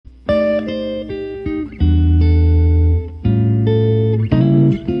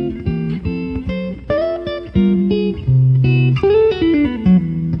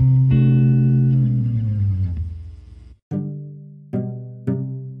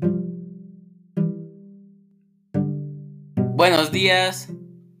Buenos días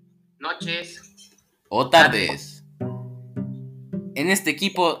Noches. o tardes. En este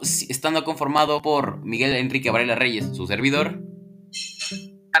equipo, estando conformado por Miguel Enrique Varela Reyes, su servidor,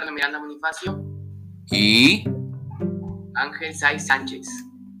 Carlos Miranda Bonifacio. y Ángel Saiz Sánchez.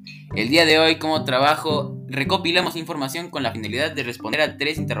 El día de hoy, como trabajo, recopilamos información con la finalidad de responder a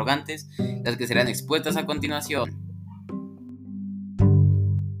 3 interrogantes, las que serán expuestas a continuación.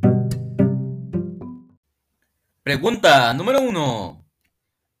 Pregunta número 1.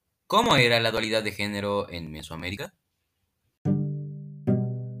 ¿Cómo era la dualidad de género en Mesoamérica?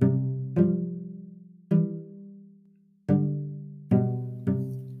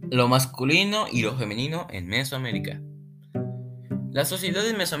 Lo masculino y lo femenino en Mesoamérica. Las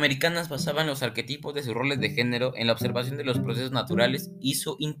sociedades mesoamericanas basaban los arquetipos de sus roles de género en la observación de los procesos naturales y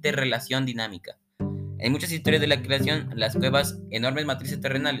su interrelación dinámica. En muchas historias de la creación, las cuevas, enormes matrices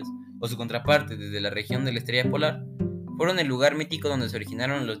terrenales, o su contraparte desde la región de la estrella polar, fueron el lugar mítico donde se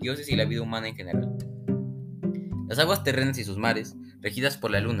originaron los dioses y la vida humana en general. Las aguas terrenas y sus mares, regidas por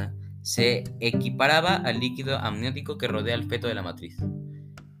la luna, se equiparaba al líquido amniótico que rodea al feto de la matriz.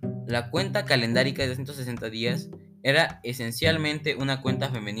 La cuenta calendárica de 260 días era esencialmente una cuenta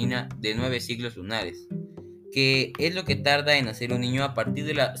femenina de 9 siglos lunares, que es lo que tarda en nacer un niño a partir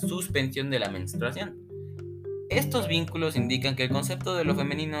de la suspensión de la menstruación. Estos vínculos indican que el concepto de lo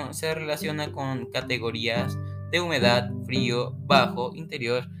femenino se relaciona con categorías de humedad, frío, bajo,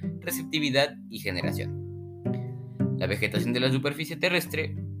 interior, receptividad y generación. La vegetación de la superficie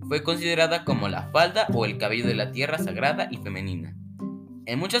terrestre fue considerada como la falda o el cabello de la tierra sagrada y femenina.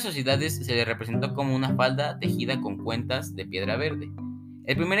 En muchas sociedades se le representó como una falda tejida con cuentas de piedra verde.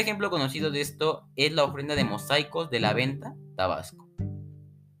 El primer ejemplo conocido de esto es la ofrenda de mosaicos de la Venta, Tabasco.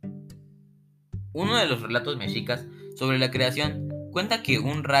 Uno de los relatos mexicas sobre la creación cuenta que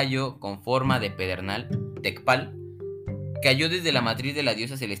un rayo con forma de pedernal, Tecpal, cayó desde la matriz de la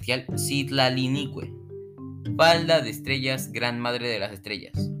diosa celestial Citlalinicue, falda de estrellas, gran madre de las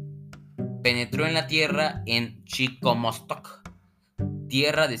estrellas. Penetró en la tierra en Chicomostoc,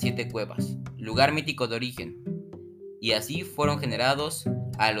 tierra de 7 cuevas, lugar mítico de origen, y así fueron generados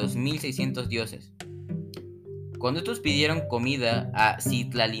a los 1600 dioses. Cuando estos pidieron comida a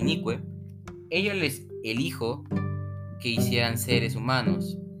Citlalinicue, ella les eligió que hicieran seres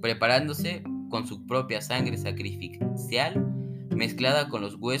humanos, preparándose con su propia sangre sacrificial mezclada con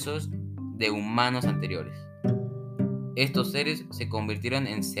los huesos de humanos anteriores. Estos seres se convirtieron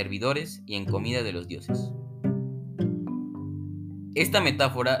en servidores y en comida de los dioses. Esta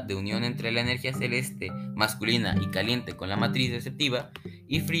metáfora de unión entre la energía celeste masculina y caliente con la matriz receptiva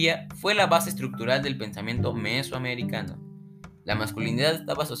y fría fue la base estructural del pensamiento mesoamericano. La masculinidad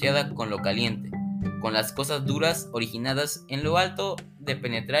estaba asociada con lo caliente, con las cosas duras originadas en lo alto de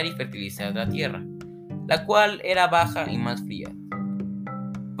penetrar y fertilizar la tierra, la cual era baja y más fría.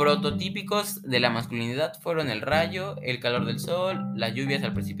 Prototípicos de la masculinidad fueron el rayo, el calor del sol, las lluvias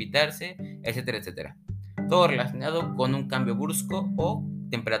al precipitarse, etcétera, etcétera. Todo relacionado con un cambio brusco o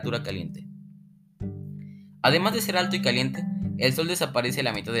temperatura caliente. Además de ser alto y caliente, el sol desaparece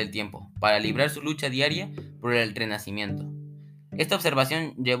la mitad del tiempo para librar su lucha diaria por el renacimiento. Esta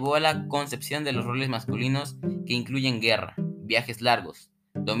observación llevó a la concepción de los roles masculinos que incluyen guerra, viajes largos,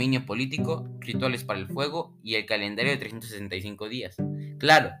 dominio político, rituales para el fuego y el calendario de 365 días,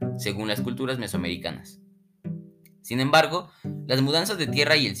 claro, según las culturas mesoamericanas. Sin embargo, las mudanzas de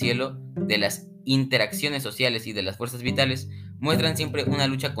tierra y el cielo, de las interacciones sociales y de las fuerzas vitales, muestran siempre una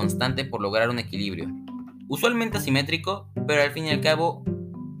lucha constante por lograr un equilibrio, usualmente asimétrico, pero al fin y al cabo,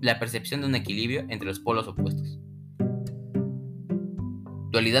 la percepción de un equilibrio entre los polos opuestos.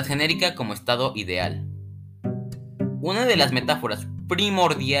 Dualidad genérica como estado ideal. Una de las metáforas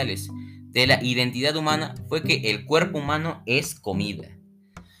primordiales de la identidad humana fue que el cuerpo humano es comida.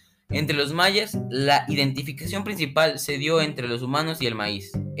 Entre los mayas, la identificación principal se dio entre los humanos y el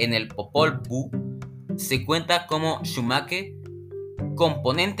maíz. En el Popol Vuh se cuenta cómo Shumake,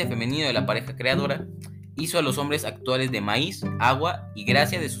 componente femenino de la pareja creadora, hizo a los hombres actuales de maíz, agua y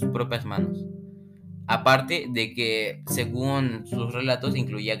gracia de sus propias manos. Aparte de que, según sus relatos,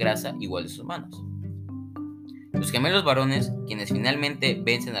 incluía grasa igual de sus manos. Los gemelos varones, quienes finalmente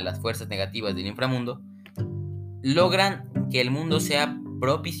vencen a las fuerzas negativas del inframundo, logran que el mundo sea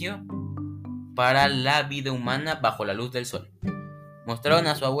propicio para la vida humana bajo la luz del sol. Mostraron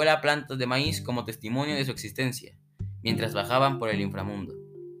a su abuela plantas de maíz como testimonio de su existencia, mientras bajaban por el inframundo.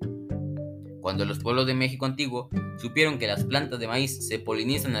 Cuando los pueblos de México antiguo supieron que las plantas de maíz se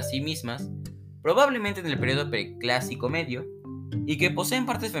polinizan a sí mismas, probablemente en el periodo preclásico medio, y que poseen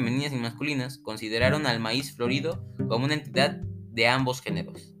partes femeninas y masculinas, consideraron al maíz florido como una entidad de ambos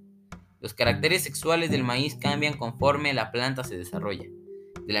géneros. Los caracteres sexuales del maíz cambian conforme la planta se desarrolla.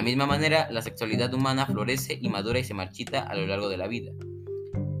 De la misma manera, la sexualidad humana florece y madura y se marchita a lo largo de la vida.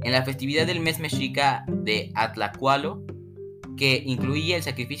 En la festividad del mes mexica de Atlacualo, que incluía el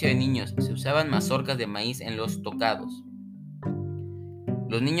sacrificio de niños, se usaban mazorcas de maíz en los tocados.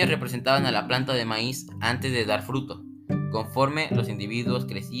 Los niños representaban a la planta de maíz antes de dar fruto. Conforme los individuos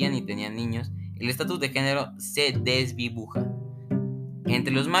crecían y tenían niños, el estatus de género se desdibuja.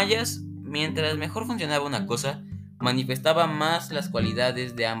 Entre los mayas, mientras mejor funcionaba una cosa, manifestaba más las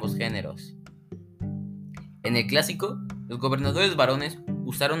cualidades de ambos géneros. En el clásico, los gobernadores varones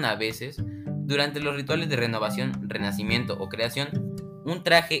usaron a veces, durante los rituales de renovación, renacimiento o creación, un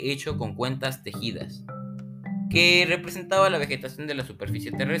traje hecho con cuentas tejidas, que representaba la vegetación de la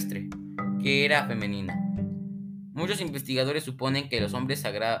superficie terrestre, que era femenina. Muchos investigadores suponen que los hombres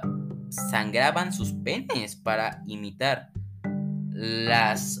sangraban sus penes para imitar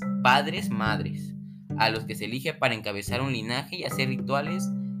las padres madres, a los que se elige para encabezar un linaje y hacer rituales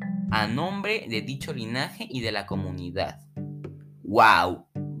a nombre de dicho linaje y de la comunidad. ¡Wow!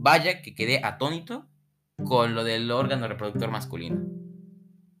 Vaya que quedé atónito con lo del órgano reproductor masculino.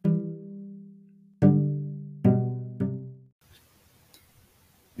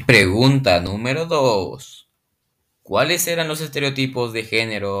 Pregunta número 2. ¿Cuáles eran los estereotipos de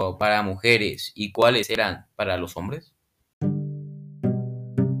género para mujeres y cuáles eran para los hombres?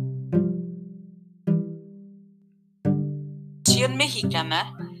 La Constitución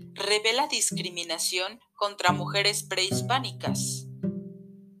mexicana revela discriminación contra mujeres prehispánicas,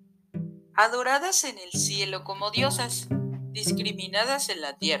 adoradas en el cielo como diosas, discriminadas en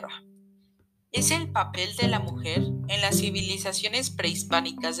la tierra. Es el papel de la mujer en las civilizaciones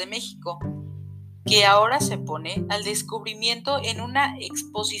prehispánicas de México, que ahora se pone al descubrimiento en una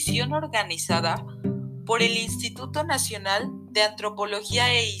exposición organizada por el Instituto Nacional de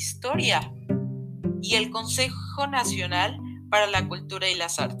Antropología e Historia y el Consejo Nacional para la Cultura y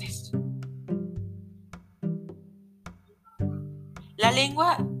las Artes.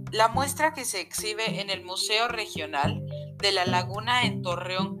 La muestra que se exhibe en el Museo Regional de la Laguna en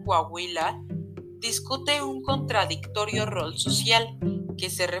Torreón, Coahuila, discute un contradictorio rol social que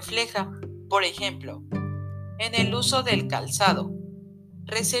se refleja, por ejemplo, en el uso del calzado,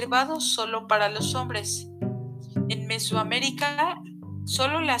 reservado solo para los hombres. En Mesoamérica,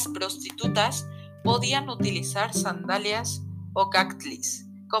 solo las prostitutas podían utilizar sandalias o cactlis,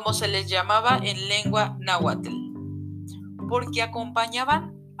 como se les llamaba en lengua náhuatl, porque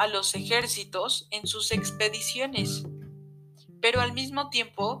acompañaban a los ejércitos en sus expediciones. Pero al mismo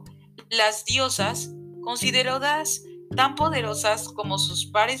tiempo, las diosas, consideradas tan poderosas como sus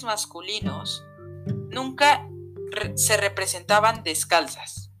pares masculinos, nunca se representaban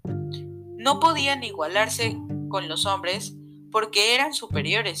descalzas. No podían igualarse con los hombres porque eran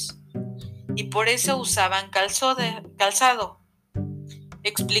superiores y por eso usaban calzado,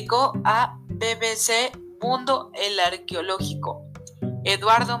 explicó a BBC Mundo el arqueológico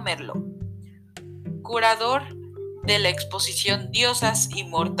Eduardo Merlo, curador de la exposición Diosas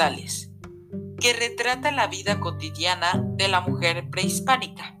Inmortales, que retrata la vida cotidiana de la mujer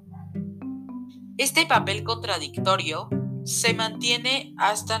prehispánica. Este papel contradictorio se mantiene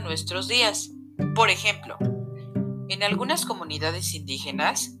hasta nuestros días. Por ejemplo, en algunas comunidades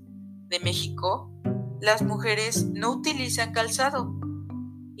indígenas de México, las mujeres no utilizan calzado,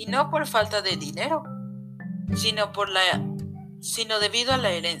 y no por falta de dinero, sino debido a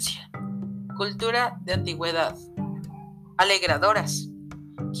la herencia, cultura de antigüedad, alegradoras.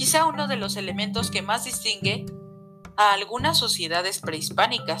 Quizá uno de los elementos que más distingue a algunas sociedades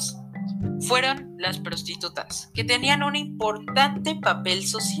prehispánicas fueron las prostitutas, que tenían un importante papel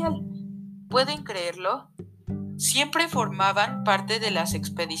social. ¿Pueden creerlo? Siempre formaban parte de las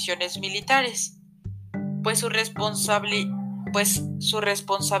expediciones militares, pues su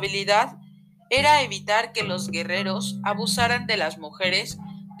responsabilidad era evitar que los guerreros abusaran de las mujeres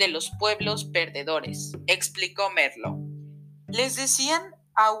de los pueblos perdedores, explicó Merlo. Les decían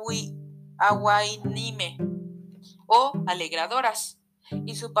aguainime o alegradoras,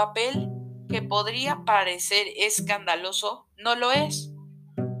 y su papel, que podría parecer escandaloso, no lo es,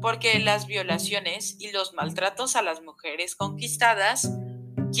 porque las violaciones y los maltratos a las mujeres conquistadas,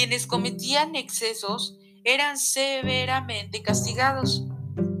 quienes cometían excesos, eran severamente castigados,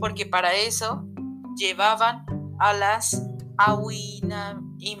 porque para eso llevaban a las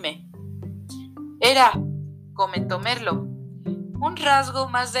aguinaime. Era, comentó Merlo, un rasgo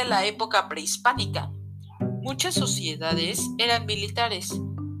más de la época prehispánica. Muchas sociedades eran militares,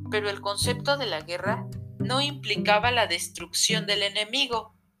 pero el concepto de la guerra no implicaba la destrucción del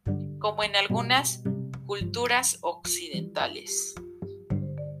enemigo, como en algunas culturas occidentales.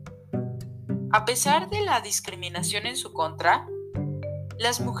 A pesar de la discriminación en su contra,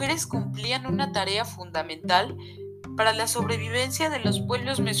 las mujeres cumplían una tarea fundamental para la sobrevivencia de los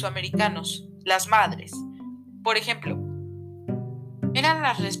pueblos mesoamericanos, las madres. Por ejemplo, eran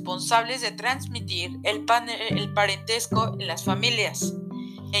las responsables de transmitir el parentesco en las familias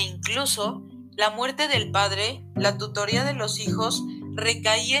e incluso la muerte del padre, la tutoría de los hijos,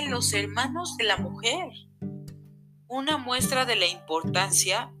 recaía en los hermanos de la mujer. Una muestra de la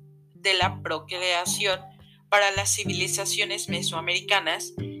importancia de la procreación para las civilizaciones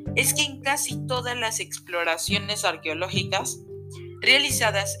mesoamericanas es que en casi todas las exploraciones arqueológicas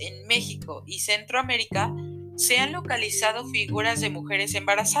realizadas en México y Centroamérica se han localizado figuras de mujeres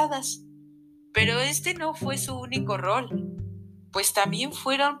embarazadas. Pero este no fue su único rol, pues también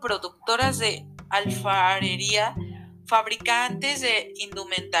fueron productoras de alfarería, fabricantes de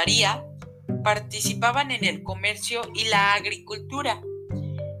indumentaria, participaban en el comercio y la agricultura,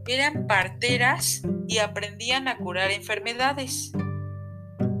 eran parteras y aprendían a curar enfermedades.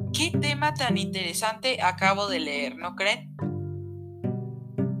 ¿Qué tema tan interesante acabo de leer, no creen?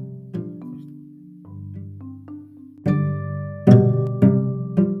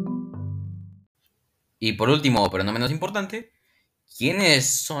 Y por último, pero no menos importante, ¿quiénes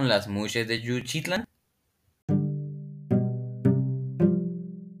son las mujeres de Yuchitlan?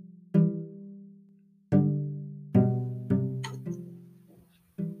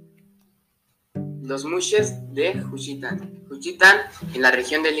 Los mushes de Juchitán. Juchitán, en la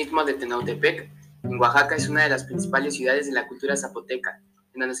región del Istmo de Tenautepec, en Oaxaca, es una de las principales ciudades de la cultura zapoteca,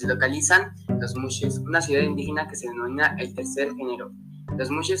 en donde se localizan los mushes, una ciudad indígena que se denomina el tercer genero.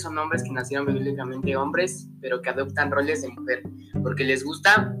 Los mushes son hombres que nacieron biológicamente hombres, pero que adoptan roles de mujer, porque les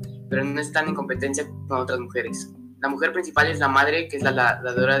gusta, pero no están en competencia con otras mujeres. La mujer principal es la madre, que es la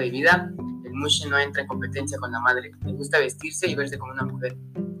dadora de vida. El mushe no entra en competencia con la madre, le gusta vestirse y verse como una mujer.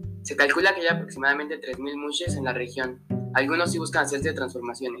 Se calcula que hay aproximadamente 3.000 mushes en la región. Algunos sí buscan hacerse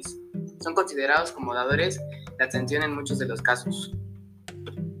transformaciones. Son considerados como dadores de atención en muchos de los casos.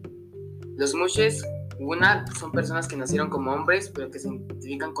 Los mushes, son personas que nacieron como hombres, pero que se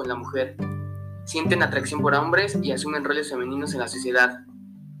identifican con la mujer. Sienten atracción por hombres y asumen roles femeninos en la sociedad.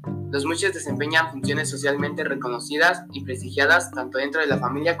 Los mushes desempeñan funciones socialmente reconocidas y prestigiadas tanto dentro de la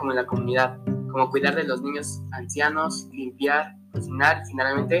familia como en la comunidad, como cuidar de los niños ancianos, limpiar, cocinar, y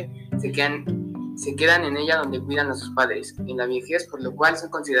finalmente se quedan en ella donde cuidan a sus padres, en la vejez, por lo cual son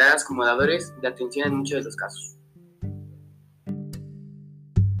consideradas como dadores de atención en muchos de los casos.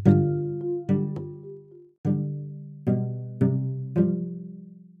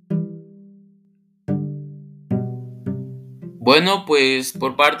 Bueno, pues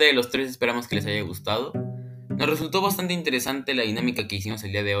por parte de los tres esperamos que les haya gustado. Nos resultó bastante interesante la dinámica que hicimos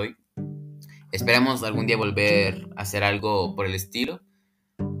el día de hoy. Esperamos algún día volver a hacer algo por el estilo.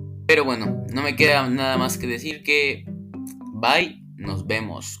 Pero bueno, no me queda nada más que decir que bye, nos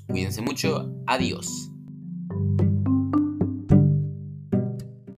vemos, cuídense mucho, adiós.